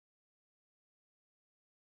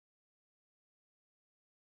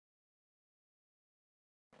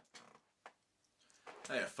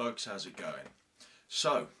Hey folks, how's it going?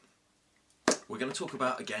 So, we're going to talk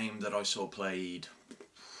about a game that I saw played, I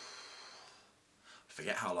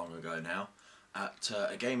forget how long ago now, at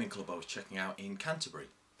a gaming club I was checking out in Canterbury.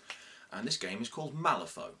 And this game is called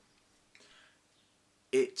Malifaux.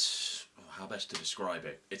 It's, how best to describe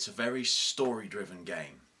it, it's a very story-driven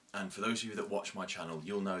game. And for those of you that watch my channel,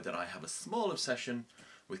 you'll know that I have a small obsession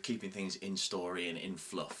with keeping things in story and in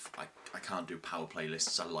fluff. I can't do power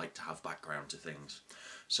playlists, I like to have background to things.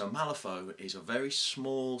 So Malifaux is a very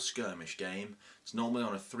small skirmish game. It's normally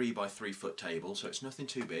on a 3x3 foot table, so it's nothing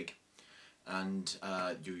too big. And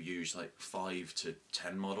you use like 5 to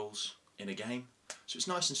 10 models in a game. So it's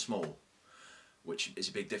nice and small, which is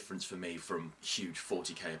a big difference for me from huge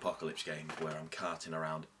 40k apocalypse games where I'm carting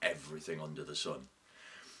around everything under the sun.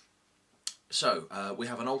 So we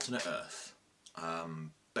have an alternate Earth.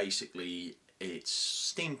 Basically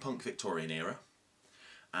it's steampunk Victorian era,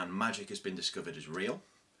 and magic has been discovered as real,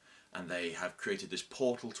 and they have created this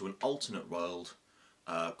portal to an alternate world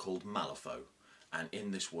called Malifaux. And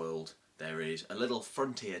in this world there is a little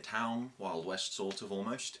frontier town, Wild West sort of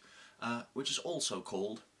almost, which is also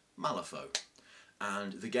called Malifaux.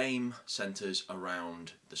 And the game centres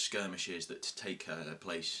around the skirmishes that take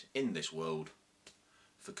place in this world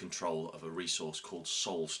for control of a resource called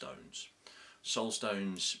soul stones. Soul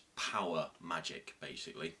stones power magic,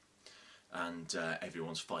 basically, and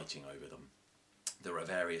everyone's fighting over them. There are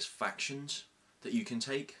various factions that you can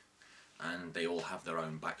take, and they all have their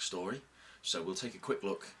own backstory. So we'll take a quick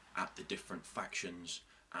look at the different factions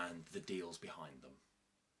and the deals behind them.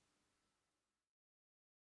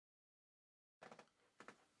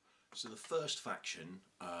 So the first faction,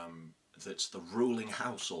 that's the ruling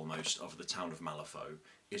house almost of the town of Malifaux,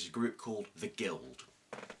 is a group called the Guild.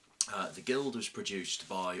 The Guild was produced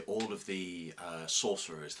by all of the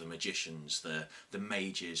sorcerers, the magicians, the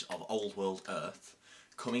mages of Old World Earth,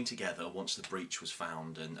 coming together once the breach was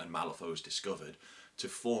found and Malifaux was discovered, to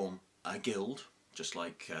form a guild, just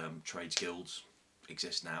like trades guilds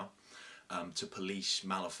exist now, to police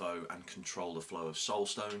Malifaux and control the flow of soul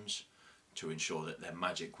stones, to ensure that their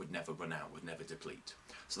magic would never run out, would never deplete.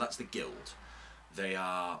 So that's the Guild. They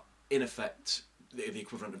are, in effect, the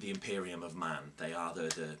equivalent of the Imperium of Man. They are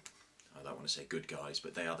the I don't want to say good guys,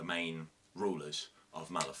 but they are the main rulers of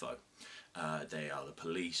Malifaux. They are the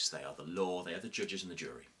police, they are the law, they are the judges and the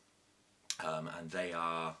jury. And they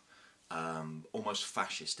are almost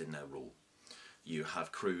fascist in their rule. You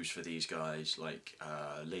have crews for these guys like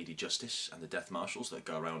Lady Justice and the Death Marshals that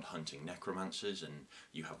go around hunting necromancers, and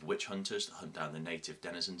you have witch hunters that hunt down the native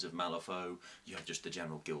denizens of Malifaux. You have just the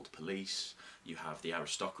general guild police. You have the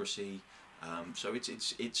aristocracy. So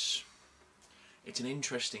it's an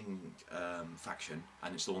interesting faction,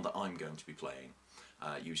 and it's the one that I'm going to be playing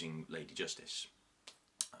using Lady Justice.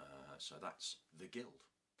 So that's the Guild.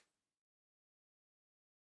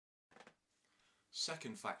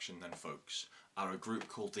 Second faction then, folks, are a group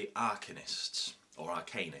called the Arcanists, or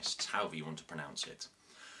Arcanists, however you want to pronounce it.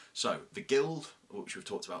 So the Guild, which we've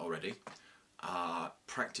talked about already, are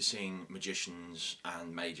practicing magicians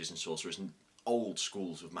and mages and sorcerers and old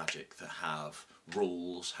schools of magic that have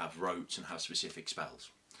rules, have rotes and have specific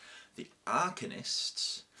spells. The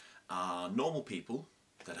Arcanists are normal people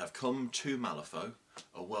that have come to Malifaux,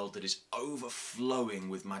 a world that is overflowing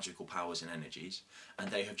with magical powers and energies,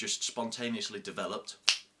 and they have just spontaneously developed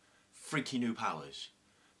freaky new powers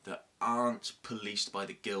that aren't policed by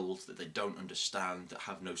the Guild, that they don't understand, that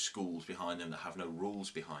have no schools behind them, that have no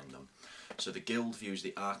rules behind them. So the Guild views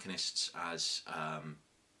the Arcanists as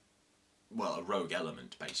well, a rogue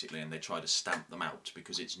element basically, and they try to stamp them out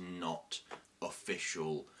because it's not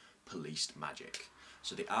official policed magic.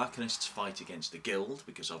 So the Arcanists fight against the Guild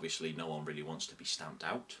because obviously no one really wants to be stamped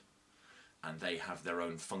out, and they have their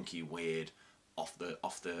own funky, weird,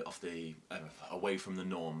 away from the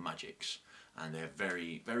norm magics, and they're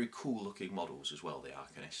very, very cool looking models as well. The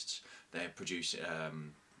Arcanists,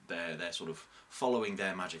 they're sort of following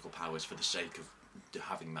their magical powers for the sake of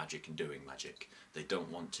having magic and doing magic. They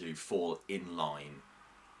don't want to fall in line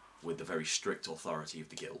with the very strict authority of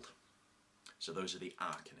the Guild. So those are the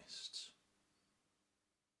Arcanists.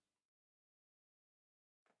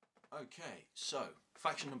 Okay, so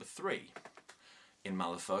faction number 3 in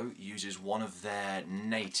Malifaux uses one of their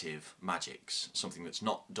native magics, something that's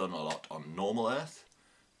not done a lot on normal Earth,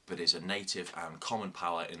 but is a native and common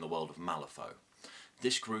power in the world of Malifaux.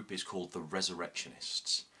 This group is called the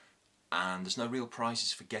Resurrectionists, and there's no real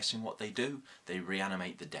prizes for guessing what they do. They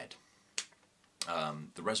reanimate the dead.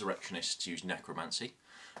 The Resurrectionists use necromancy,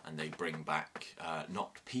 and they bring back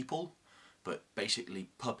not people, but basically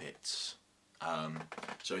puppets.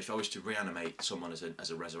 So if I was to reanimate someone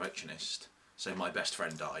as a resurrectionist, say my best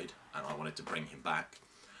friend died and I wanted to bring him back,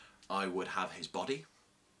 I would have his body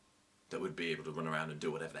that would be able to run around and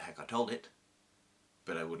do whatever the heck I told it,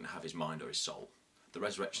 but I wouldn't have his mind or his soul. The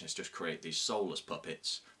Resurrectionists just create these soulless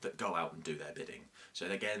puppets that go out and do their bidding. So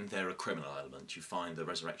again, they're a criminal element. You find the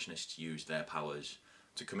Resurrectionists use their powers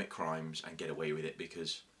to commit crimes and get away with it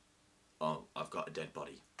because, oh, I've got a dead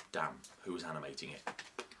body. Damn, who was animating it?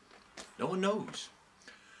 No one knows.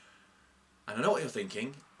 And I know what you're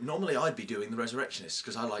thinking. Normally I'd be doing the Resurrectionists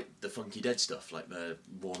because I like the funky dead stuff, like the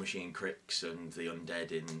War Machine Cricks and the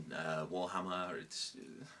undead in Warhammer.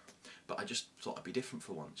 But I just thought I'd be different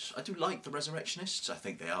for once. I do like the Resurrectionists. I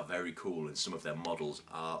think they are very cool and some of their models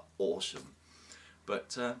are awesome.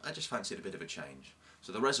 But I just fancied a bit of a change.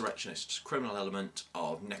 So the Resurrectionists, criminal element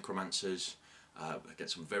of necromancers. Get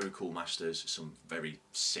some very cool masters, some very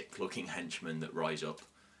sick looking henchmen that rise up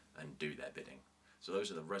and do their bidding. So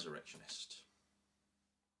those are the Resurrectionists.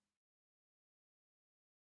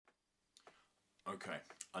 Okay,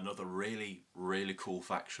 another really, really cool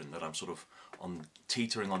faction that I'm sort of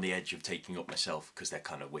teetering on the edge of taking up myself because they're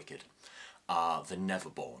kind of wicked, are the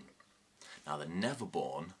Neverborn. Now the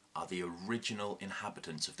Neverborn are the original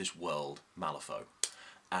inhabitants of this world, Malifaux.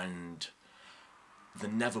 And the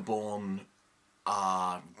Neverborn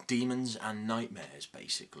are demons and nightmares,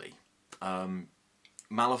 basically.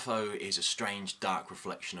 Malifaux is a strange, dark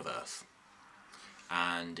reflection of Earth.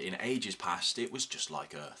 And in ages past, it was just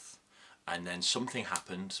like Earth. And then something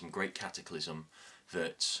happened, some great cataclysm,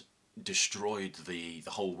 that destroyed the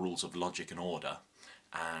whole rules of logic and order.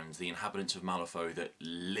 And the inhabitants of Malifaux that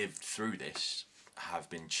lived through this have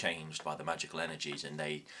been changed by the magical energies, and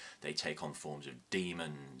they take on forms of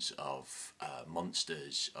demons, of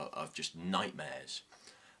monsters, of just nightmares.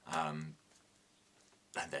 And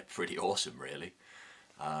they're pretty awesome, really.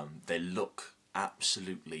 They look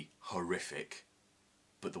absolutely horrific,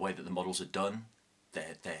 but the way that the models are done,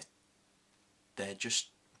 they're just...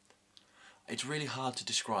 It's really hard to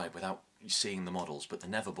describe without seeing the models, but the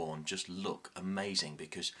Neverborn just look amazing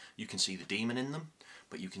because you can see the demon in them,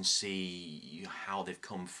 but you can see how they've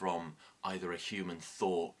come from either a human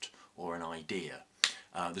thought or an idea.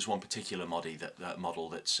 There's one particular model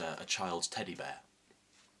that's a child's teddy bear.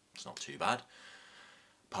 It's not too bad.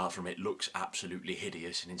 Apart from it looks absolutely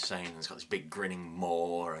hideous and insane, and it's got this big grinning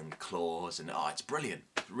maw and claws, and oh, it's brilliant.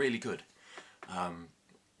 It's really good.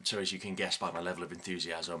 So as you can guess by my level of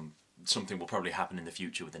enthusiasm, something will probably happen in the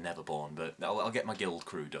future with the Neverborn, but I'll get my guild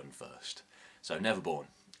crew done first. So Neverborn,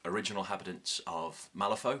 original inhabitants of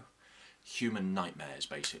Malifaux, human nightmares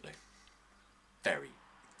basically. Very,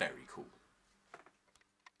 very cool.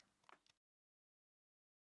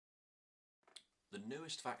 The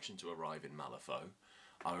newest faction to arrive in Malifaux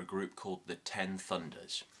are a group called the Ten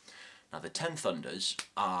Thunders. Now the Ten Thunders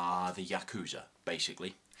are the Yakuza,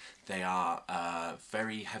 basically. They are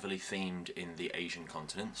very heavily themed in the Asian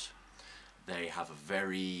continents. They have a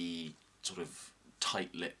very sort of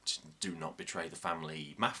tight-lipped, do not betray the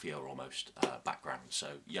family mafia almost background. So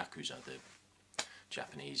Yakuza, the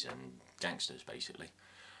Japanese and gangsters basically.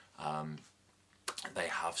 They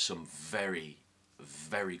have some very,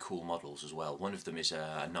 very cool models as well. One of them is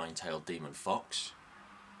a nine-tailed demon fox.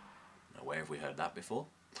 Now, where have we heard that before?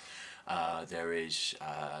 There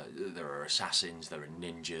are assassins, there are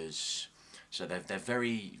ninjas. So they're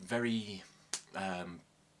very, very,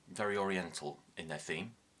 very oriental in their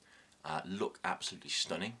theme. Look absolutely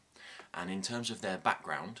stunning. And in terms of their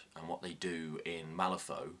background and what they do in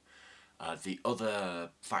Malifaux, the other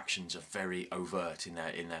factions are very overt in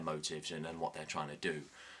their motives and what they're trying to do.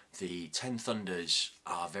 The Ten Thunders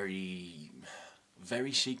are very,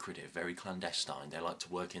 very secretive, very clandestine. They like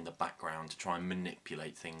to work in the background to try and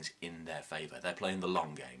manipulate things in their favour. They're playing the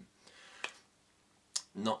long game.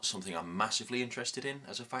 Not something I'm massively interested in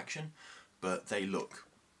as a faction, but they look,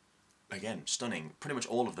 again, stunning. Pretty much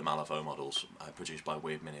all of the Malifaux models are produced by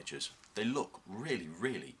Weird Miniatures. They look really,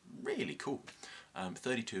 really, really cool.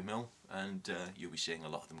 32mm, and you'll be seeing a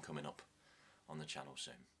lot of them coming up on the channel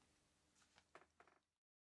soon.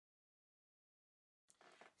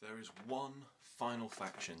 There is one final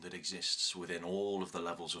faction that exists within all of the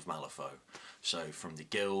levels of Malifaux. So from the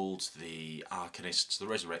guilds, the Arcanists, the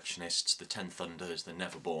Resurrectionists, the Ten Thunders, the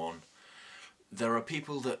Neverborn, there are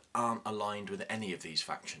people that aren't aligned with any of these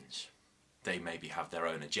factions. They maybe have their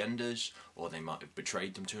own agendas, or they might have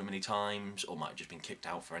betrayed them too many times, or might have just been kicked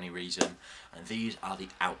out for any reason, and these are the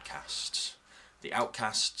outcasts. The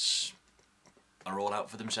outcasts are all out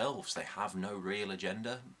for themselves. They have no real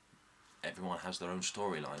agenda. Everyone has their own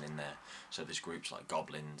storyline in there. So there's groups like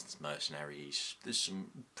goblins, mercenaries, there's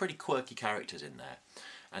some pretty quirky characters in there,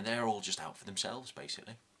 and they're all just out for themselves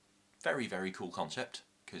basically. Very, very cool concept,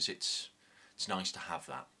 because it's It's nice to have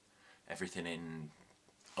that. Everything in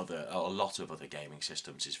a lot of other gaming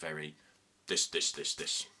systems is very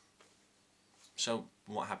this. So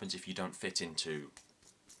what happens if you don't fit into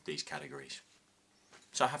these categories?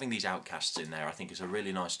 So having these outcasts in there I think is a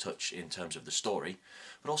really nice touch in terms of the story,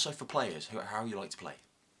 but also for players, how you like to play.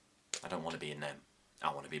 I don't want to be in them.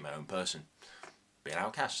 I want to be my own person. Be an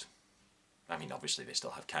outcast. I mean, obviously they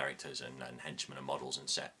still have characters and henchmen and models and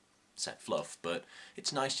set fluff, but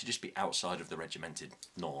it's nice to just be outside of the regimented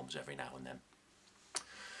norms every now and then.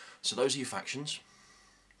 So those are your factions.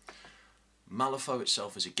 Malifaux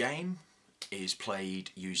itself as a game is played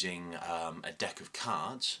using a deck of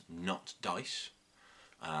cards, not dice.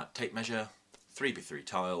 Tape measure, 3x3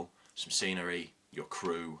 tile, some scenery, your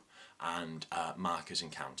crew, and markers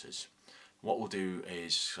and counters. What we'll do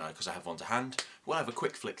is, because I have one to hand, we'll have a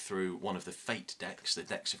quick flick through one of the Fate decks, the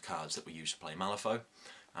decks of cards that we use to play Malifaux,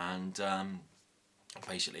 and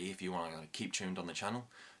basically if you want to keep tuned on the channel,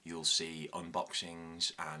 you'll see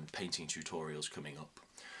unboxings and painting tutorials coming up.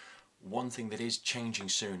 One thing that is changing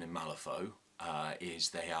soon in Malifaux is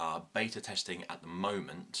they are beta testing at the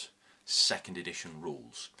moment 2nd edition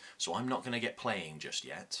rules. So I'm not going to get playing just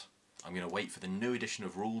yet. I'm going to wait for the new edition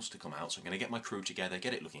of rules to come out. So I'm going to get my crew together,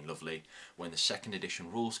 get it looking lovely. When the 2nd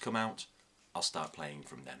edition rules come out, I'll start playing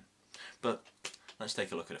from them. But let's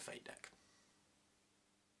take a look at a Fate deck.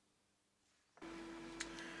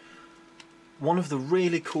 One of the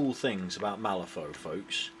really cool things about Malifaux,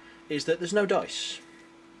 folks, is that there's no dice.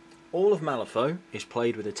 All of Malifaux is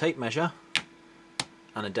played with a tape measure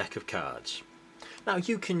and a deck of cards. Now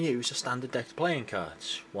you can use a standard deck of playing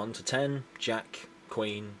cards, 1 to 10, Jack,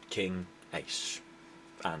 Queen, King, Ace,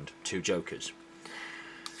 and 2 Jokers.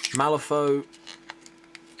 Malifaux,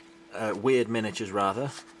 Weird Miniatures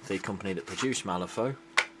rather, the company that produced Malifaux,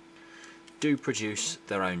 do produce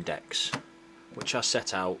their own decks, which are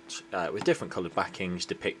set out with different coloured backings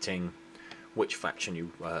depicting which faction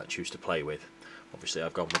you choose to play with. Obviously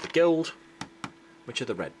I've gone with the Guild, which are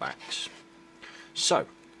the red backs. So,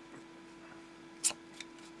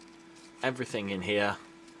 everything in here,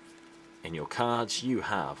 in your cards, you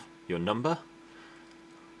have your number,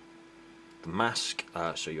 the mask,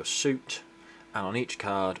 so your suit, and on each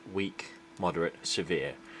card, weak, moderate,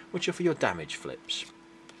 severe, which are for your damage flips.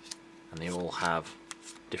 And they all have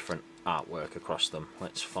different artwork across them.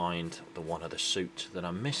 Let's find the one of the suit that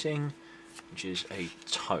I'm missing, which is a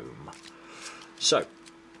tome. So,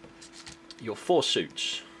 your 4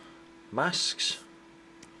 suits: masks,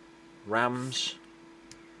 rams,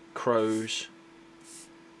 crows,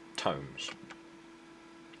 tomes,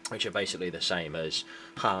 which are basically the same as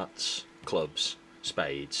hearts, clubs,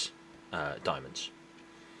 spades, diamonds.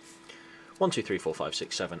 1, 2, 3, 4, 5,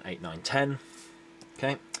 6, 7, 8, 9, 10.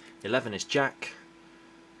 Okay, 11 is Jack,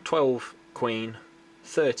 12 Queen,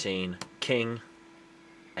 13 King,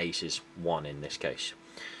 Ace is 1 in this case.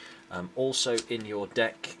 Also in your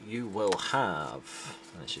deck you will have,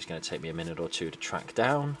 and this is going to take me a minute or two to track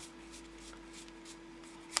down.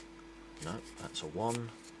 No, that's a 1.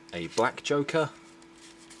 A black Joker.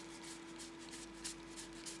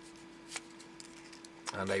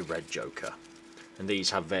 And a red Joker. And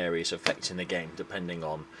these have various effects in the game depending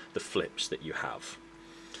on the flips that you have.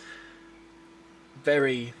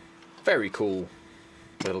 Very, very cool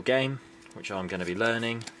little game, which I'm going to be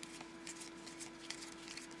learning.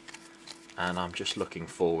 And I'm just looking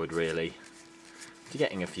forward really to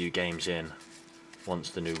getting a few games in once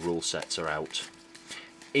the new rule sets are out.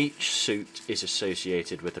 Each suit is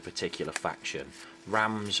associated with a particular faction.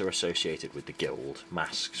 Rams are associated with the Guild,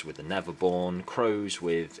 masks with the Neverborn, crows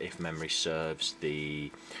with, if memory serves,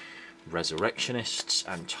 the Resurrectionists,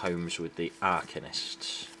 and tomes with the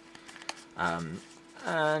Arcanists.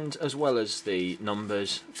 And as well as the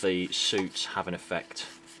numbers, the suits have an effect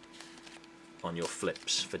on your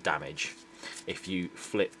flips for damage. If you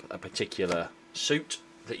flip a particular suit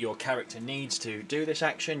that your character needs to do this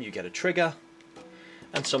action, you get a trigger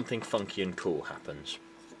and something funky and cool happens.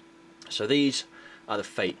 So these are the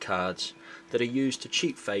Fate cards that are used to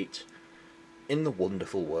cheat Fate in the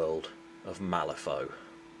wonderful world of Malifaux,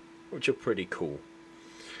 which are pretty cool.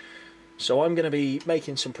 So I'm going to be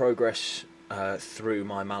making some progress through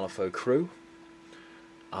my Malifaux crew.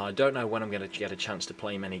 I don't know when I'm going to get a chance to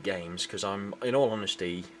play many games, because I'm, in all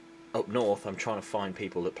honesty, up north I'm trying to find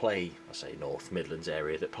people that play, I say North Midlands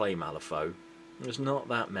area, that play Malifaux. There's not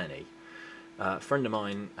that many. A friend of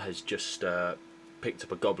mine has just picked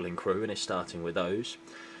up a Goblin crew and is starting with those.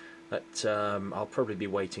 But I'll probably be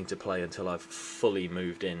waiting to play until I've fully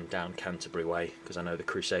moved in down Canterbury way, because I know the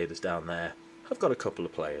Crusaders down there have got a couple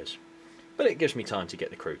of players. But it gives me time to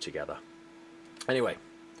get the crew together. Anyway,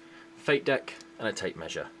 Fate deck and a tape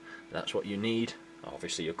measure. That's what you need,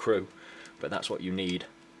 obviously a crew, but that's what you need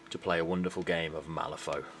to play a wonderful game of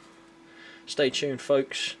Malifaux. Stay tuned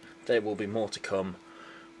folks, there will be more to come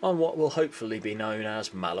on what will hopefully be known as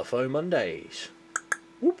Malifaux Mondays.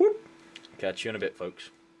 Whoop whoop. Catch you in a bit folks.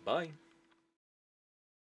 Bye.